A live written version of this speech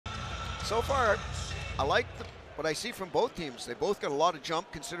So far, I like what I see from both teams. They both got a lot of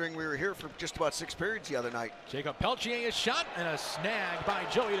jump considering we were here for just about 6 periods the other night. Jacob Peltier is shot and a snag by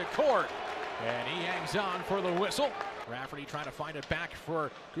Joey DeCord. And he hangs on for the whistle. Rafferty trying to find it back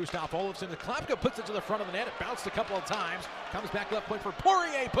for Gustav Olofsson. The Klapka puts it to the front of the net. It bounced a couple of times. Comes back left point for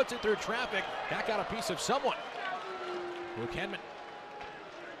Poirier. Puts it through traffic. That got a piece of someone. Luke Hedman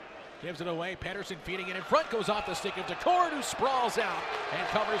gives it away. Pettersson feeding it in front. Goes off the stick of DeCord, who sprawls out and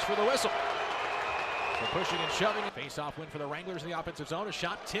covers for the whistle. So pushing and shoving. Face-off win for the Wranglers in the offensive zone. A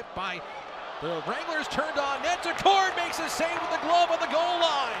shot tipped by the Wranglers. Turned on net. DeCord makes a save with the glove on the goal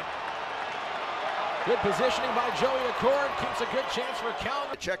line. Good positioning by Joey DeCord. Keeps a good chance for Calder.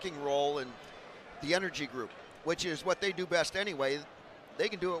 The checking role in the energy group, which is what they do best anyway. They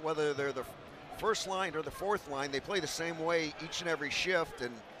can do it whether they're the first line or the fourth line. They play the same way each and every shift,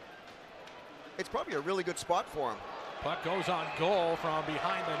 and it's probably a really good spot for them. Puck goes on goal from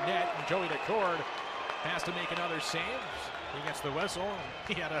behind the net, and Joey DeCord has to make another save. He gets the whistle, and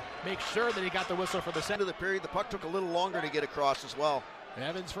he had to make sure that he got the whistle for the End of the period, the puck took a little longer to get across as well.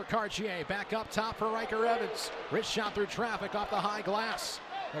 Evans for Cartier, back up top for Riker Evans. Rich shot through traffic off the high glass.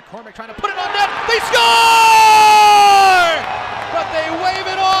 McCormick trying to put it on net. They score! But they wave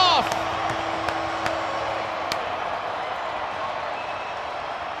it off.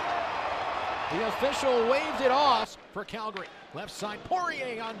 The official waved it off for Calgary. Left side,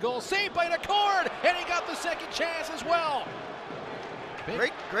 Poirier on goal, saved by DeCord, and he got the second chance as well.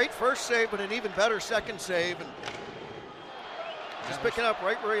 Great first save, but an even better second save. And just picking up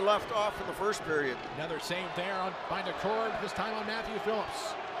right where he left off in the first period. Another save there by DeCord, this time on Matthew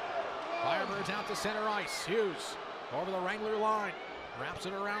Phillips. Firebirds out to center ice. Hughes over the Wrangler line. Wraps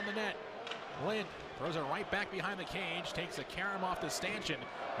it around the net. Lind throws it right back behind the cage. Takes a carom off the stanchion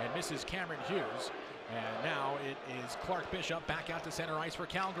and misses Cameron Hughes. And now it is Clark Bishop back out to center ice for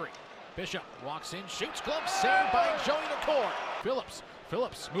Calgary. Bishop walks in, shoots, glove saved by Joey DeCord.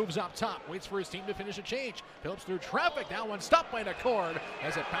 Phillips moves up top, waits for his team to finish a change. Phillips through traffic, that one stopped by DeCord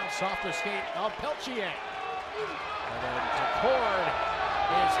as it bounced off the skate of Peltier. And then DeCord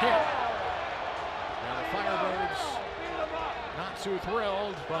is hit. Now the Firebirds not too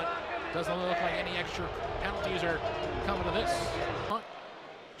thrilled, but doesn't look like any extra penalties are coming to this.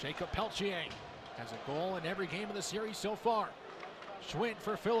 Jacob Peltier has a goal in every game of the series so far. Schwint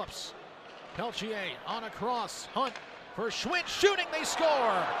for Phillips. Peltier on a cross. Hunt for Schwint, shooting, they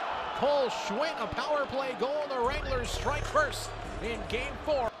score! Cole Schwint, a power play goal, the Wranglers strike first in Game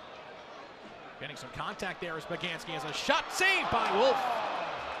 4. Getting some contact there as Baganski has a shot saved by Wolf.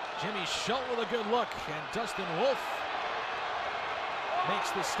 Jimmy Schultz with a good look, and Dustin Wolf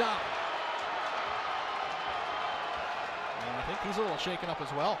makes the stop. And I think he's a little shaken up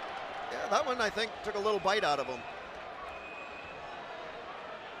as well. Yeah, that one I think took a little bite out of him.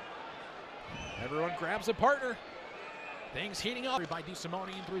 Everyone grabs a partner. Things heating up by DeSimone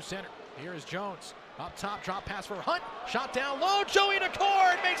in through center. Here is Jones. Up top, drop pass for Hunt. Shot down low. Joey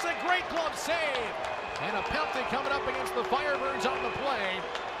DeCord makes a great glove save. And a penalty coming up against the Firebirds on the play.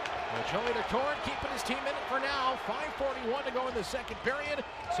 Well, Joey DeCord keeping his team in it for now. 5:41 to go in the second period.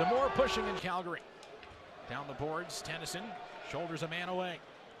 Some more pushing in Calgary. Down the boards, Tennyson shoulders a man away.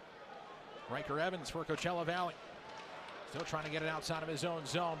 Riker Evans for Coachella Valley. Still trying to get it outside of his own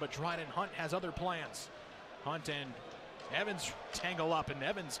zone, but Dryden Hunt has other plans. Hunt and Evans tangle up, and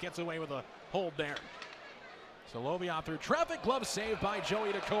Evans gets away with a hold there. Solovyov through traffic, glove saved by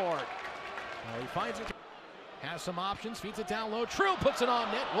Joey DeCord. He finds it, has some options, feeds it down low. True puts it on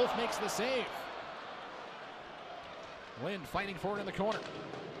net. Wolf makes the save. Lind fighting for it in the corner.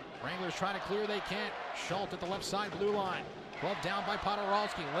 Wranglers trying to clear, they can't. Schultz at the left side blue line. Glove down by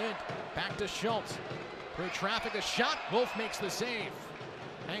Podorowski. Lind back to Schultz. Through traffic, a shot. Wolf makes the save.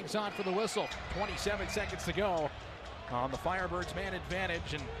 Hangs on for the whistle. 27 seconds to go on the Firebirds' man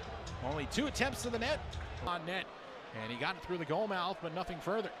advantage, and only 2 attempts to the net on net. And he got it through the goal mouth, but nothing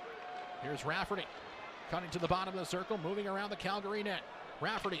further. Here's Rafferty cutting to the bottom of the circle, moving around the Calgary net.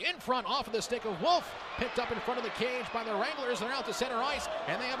 Rafferty in front, off of the stick of Wolf. Picked up in front of the cage by the Wranglers. They're out to center ice,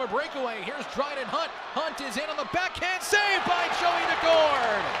 and they have a breakaway. Here's Dryden Hunt. Hunt is in on the backhand, saved by Joey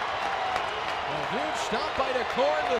DeCord. A huge stop by DeCord.